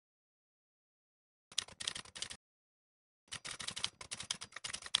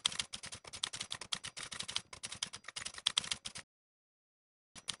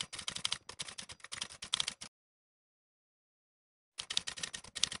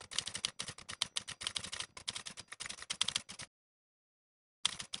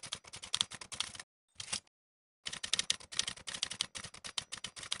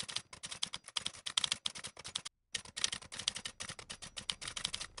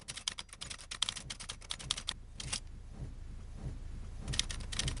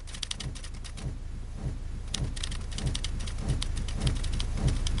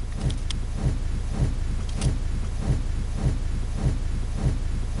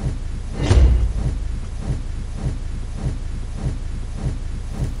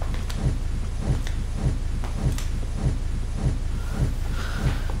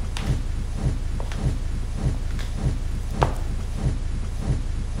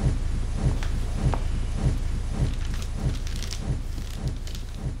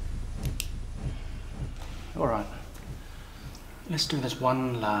All right. Let's do this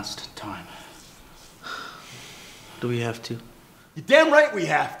one last time. Do we have to? You're damn right we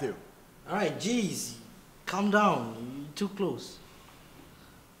have to. All right, geez. Calm down. You're too close.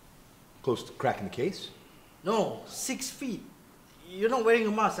 Close to cracking the case? No, 6 feet. You're not wearing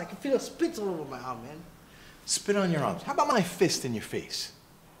a mask. I can feel a spit all over my arm, man. Spit on your arms. How about my fist in your face?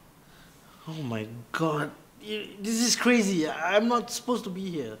 Oh my God. This is crazy. I'm not supposed to be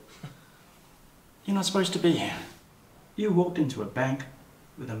here. You're not supposed to be here. You walked into a bank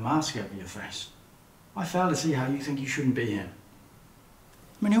with a mask over your face. I fail to see how you think you shouldn't be here.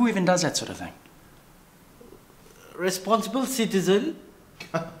 I mean, who even does that sort of thing? Responsible citizen?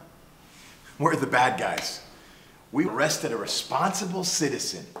 We're the bad guys. We arrested a responsible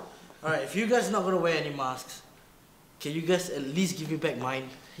citizen. Alright, if you guys are not gonna wear any masks, can you guys at least give me back mine?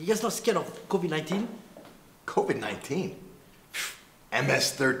 You guys not scared of COVID-19? COVID-19?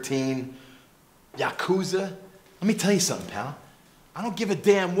 MS-13? Yakuza? Let me tell you something, pal. I don't give a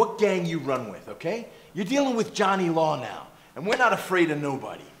damn what gang you run with, okay? You're dealing with Johnny Law now, and we're not afraid of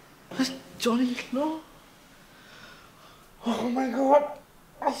nobody. Johnny Law? Oh my God.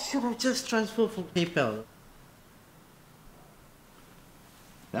 I should have just transferred from PayPal.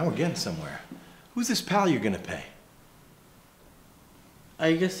 Now we're getting somewhere. Who's this pal you're gonna pay? Are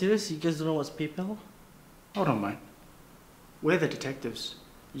you guys serious? You guys don't know what's PayPal? Hold on, mate. We're the detectives.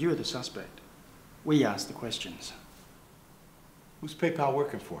 You're the suspect. We ask the questions. Who's PayPal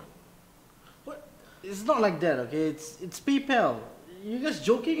working for? What? It's not like that, okay? It's PayPal. You guys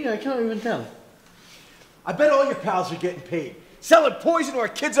joking? I can't even tell. I bet all your pals are getting paid. Selling poison to our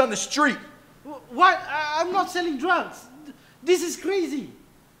kids on the street. What? I'm not selling drugs. This is crazy.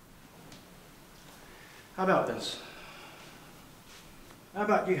 How about this? How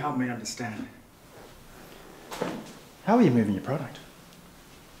about you help me understand? How are you moving your product?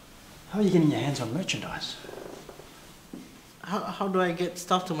 How are you getting your hands on merchandise? How do I get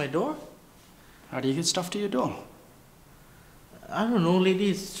stuff to my door? How do you get stuff to your door? I don't know, lady.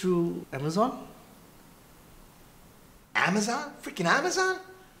 It's through Amazon. Amazon? Freaking Amazon?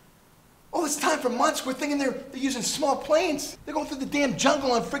 Oh, it's time for months. We're thinking they're using small planes. They're going through the damn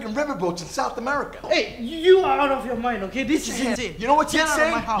jungle on freaking riverboats in South America. Hey, you are out of your mind, okay? This is insane. You know what's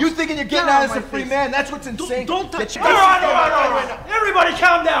insane? You thinking you're getting out as a free man. That's what's insane. Don't touch me. All right. Everybody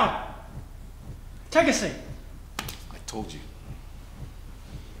calm down. Take a seat. I told you.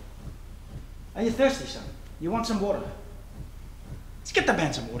 Are you thirsty, son? You want some water? Let's get the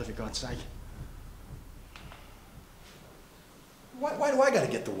man some water, for God's sake. Why do I gotta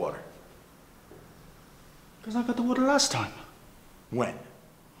get the water? Because I got the water last time. When?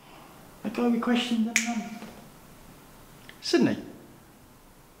 I guy we questioned in Sydney.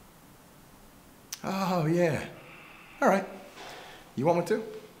 Oh, yeah. All right. You want one too?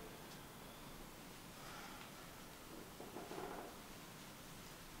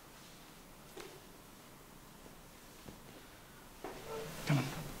 Come on.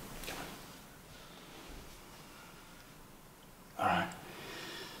 All right.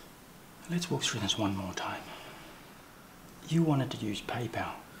 Let's walk through this one more time. You wanted to use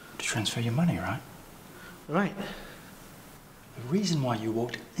PayPal to transfer your money, right? Right. The reason why you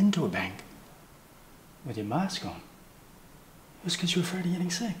walked into a bank with your mask on was because you were afraid of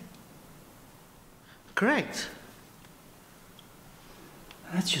getting sick. Correct.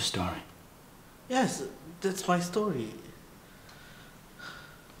 That's your story. Yes, that's my story.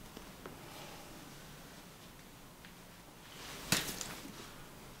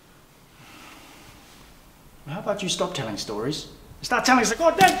 How about you stop telling stories and start telling us the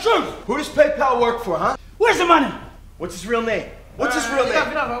goddamn truth? Who does PayPal work for, huh? Where's the money? What's his real name? What's his real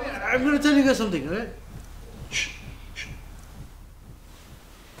name? Enough. I'm gonna tell you guys something, alright? Shh.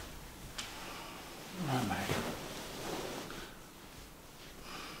 All right, mate.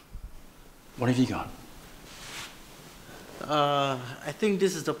 What have you got? I think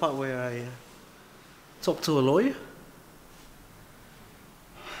this is the part where I talk to a lawyer.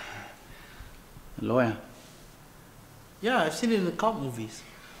 A lawyer? Yeah, I've seen it in the cop movies.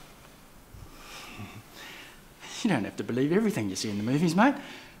 You don't have to believe everything you see in the movies, mate.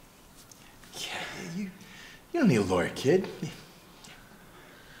 Yeah, you don't need a lawyer, kid.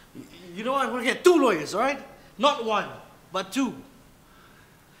 You know what? I'm gonna get 2 lawyers, alright? Not 1, but 2.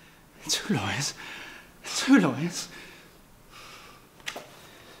 2 lawyers? 2 lawyers?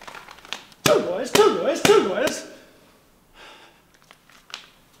 2 lawyers, 2 lawyers, 2 lawyers!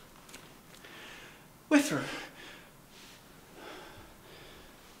 We're through.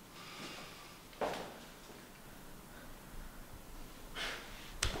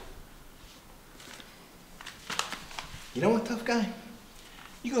 You know what, tough guy?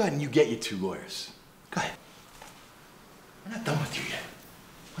 You go ahead and you get your 2 lawyers. Go ahead. We're not done with you yet.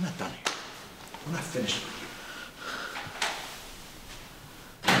 We're not done here. We're not finished with you.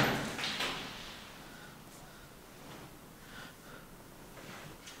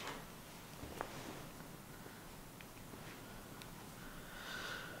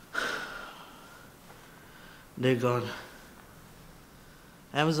 They're gone.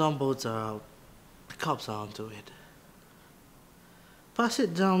 Amazon boats are out. The cops are onto it. Pass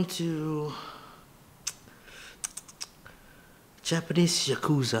it down to Japanese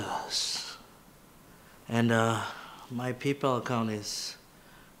Yakuzas. And my PayPal account is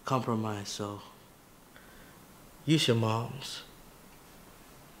compromised, so use your mom's.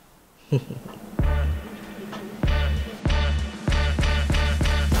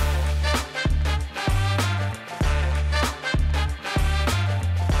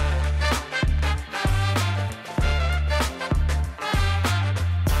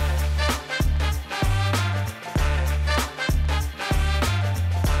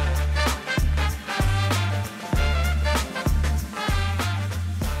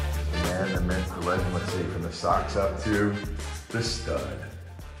 Let's see, from the socks up to the stud.